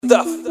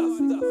stuff.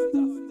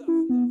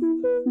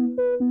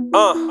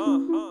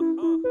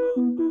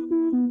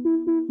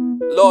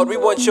 Lord, we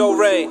want your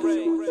rain.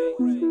 We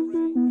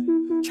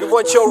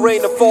want your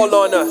rain to fall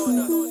on us.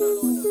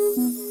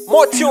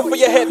 More tune for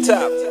your head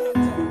tap.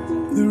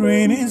 The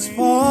rain is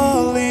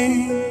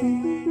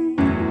falling,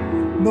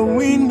 the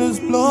wind is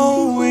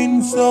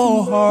blowing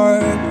so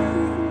hard.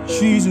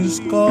 Jesus,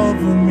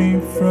 cover me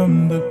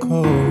from the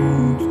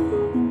cold.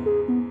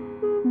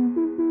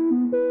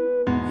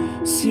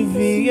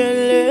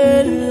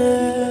 Sivigelele,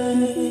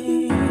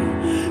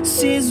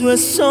 sizwe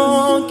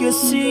sonke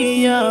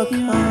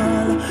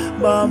siyakhala,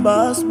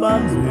 Baba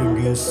sibambe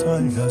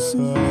ngesandla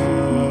sakho.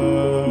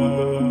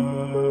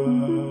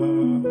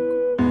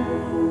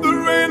 The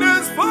rain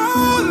is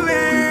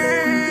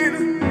falling,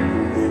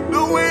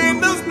 the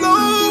wind is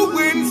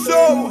blowing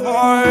so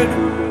hard.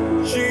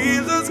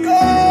 Jesus,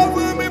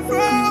 cover me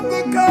from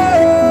the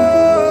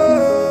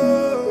cold.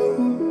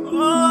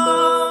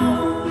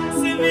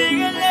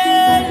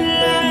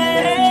 Sivigelele,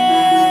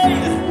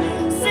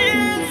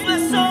 sizwe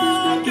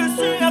sonke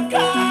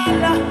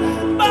siyakhala,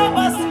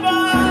 Baba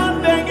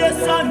sibambe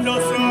ngesandla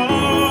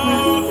sakho.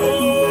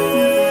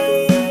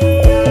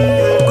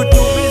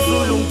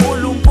 Kudumizulu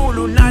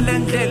uNkulunkulu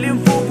nalendlela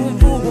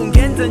imvubu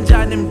ngenze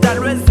njani mdali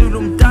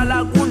wezulu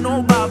mdala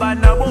kunobaba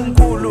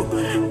nabomkhulu.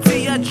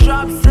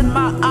 Teardrops in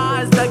my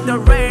eyes like the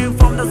rain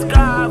from the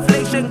sky,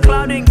 affliction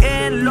clouding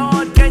in.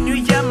 Lord, can you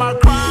hear my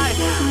cry?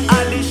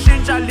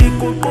 Alishintsha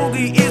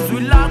liguquki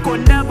izwi lakho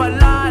never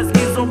lies.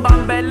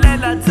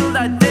 Ngizobambelela till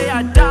the day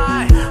I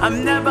die.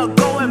 I'm never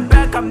going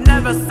back, I'm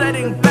never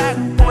setting back.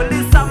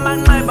 Police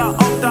amanxeba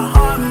of the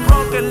heart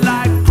broken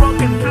like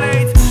broken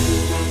plates.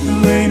 The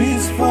rain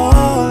is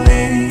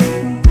falling,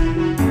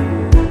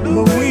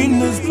 the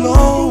wind is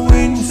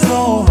blowing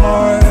so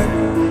hard.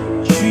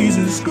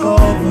 Jesus,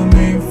 cover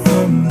me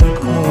from the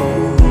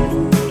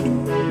cold.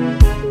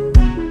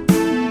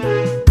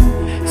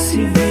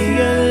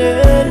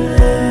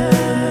 Sivigelele,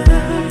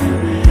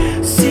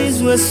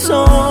 sizwe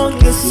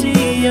sonke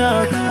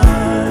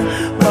siyakhala,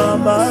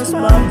 Baba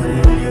sibambe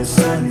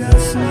ngesandla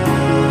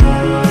sakho.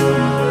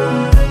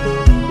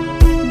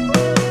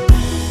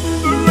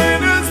 The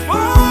rain is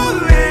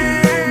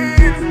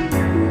falling,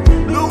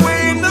 the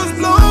wind is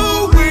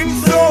blowing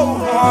so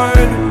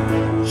hard.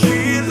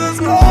 Jesus,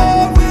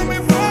 cover me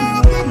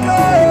from the cold.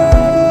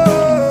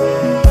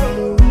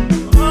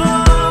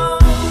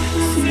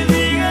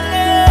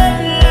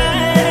 Sivigelele,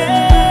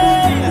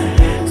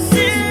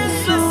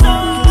 sizwe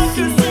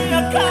sonke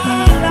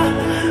siyakhala,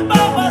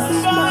 Baba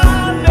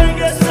sibambe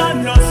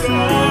ngesandla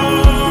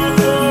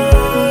sakho.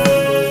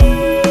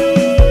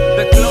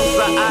 The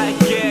closer I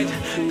get,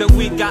 the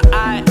weaker I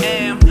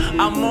am.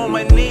 I'm on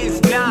my knees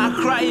now,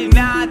 crying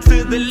out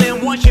to the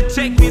Lamb. Once you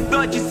take me,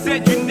 thought you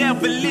said you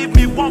never leave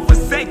me, won't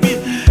forsake me.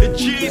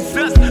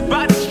 Jesus,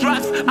 by the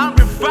stripes, I'm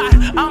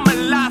revived, I'm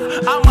alive,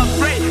 I'm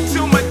afraid.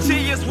 Till my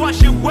tears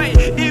wash away.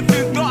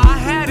 Even though I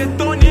had a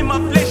thorn in my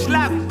flesh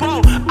like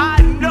Paul,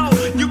 I know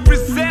you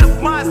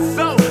preserve my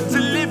soul. To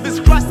live is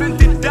Christ and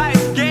to die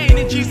is gain.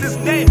 In Jesus'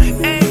 name,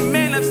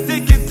 amen. I'm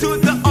sticking to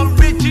the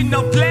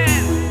original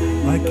plan.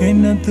 I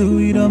cannot do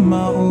it on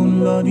my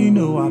own, Lord. You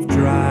know I've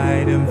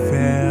tried and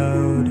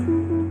failed.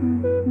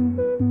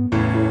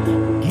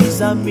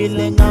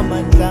 Ngizamile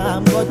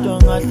ngamandla kodwa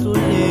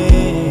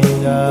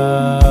ngahluleka.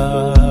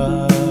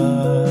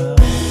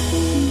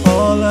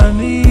 All I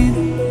need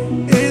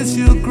is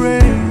your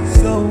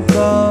grace, oh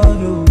God,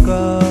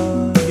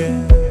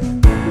 yeah.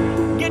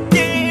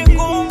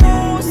 Ngidinga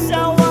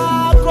umusa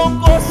wakho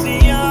Nkosi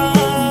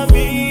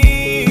yami.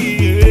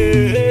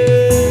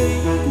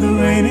 The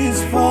rain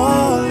is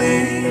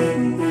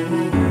falling,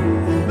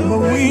 the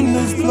wind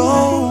is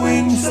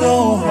blowing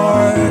so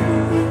hard.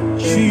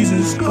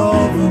 Jesus,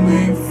 cover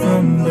me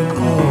from the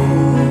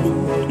cold.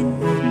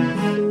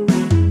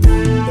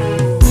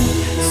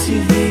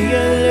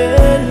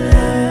 Sivigelele,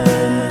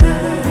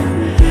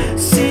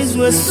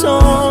 sizwe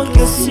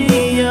sonke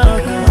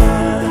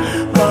siyakhala,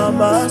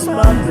 Baba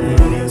sibambe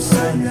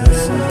ngesandla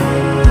sakho.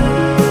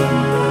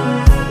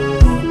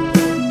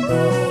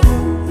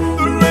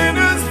 The rain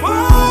is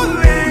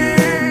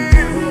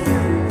falling,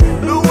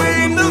 the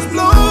wind is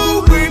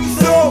blowing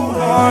so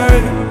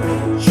hard.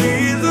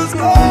 Jesus,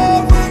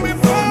 cover me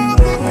from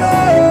the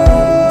cold.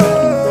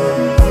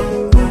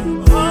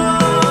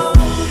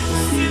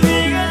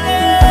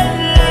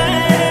 Sivigelele,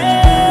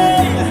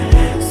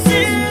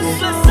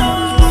 sizwe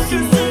sonke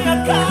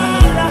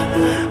siyakhala,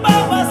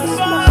 Baba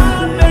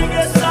sibambe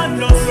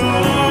ngesandla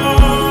sakho.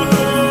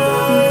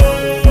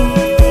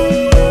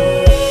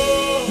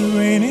 The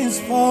rain is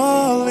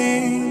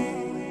falling,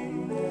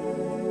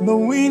 the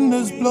wind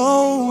is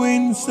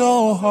blowing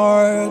so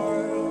hard.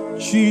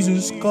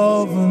 Jesus,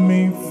 cover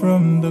me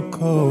from the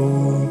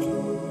cold.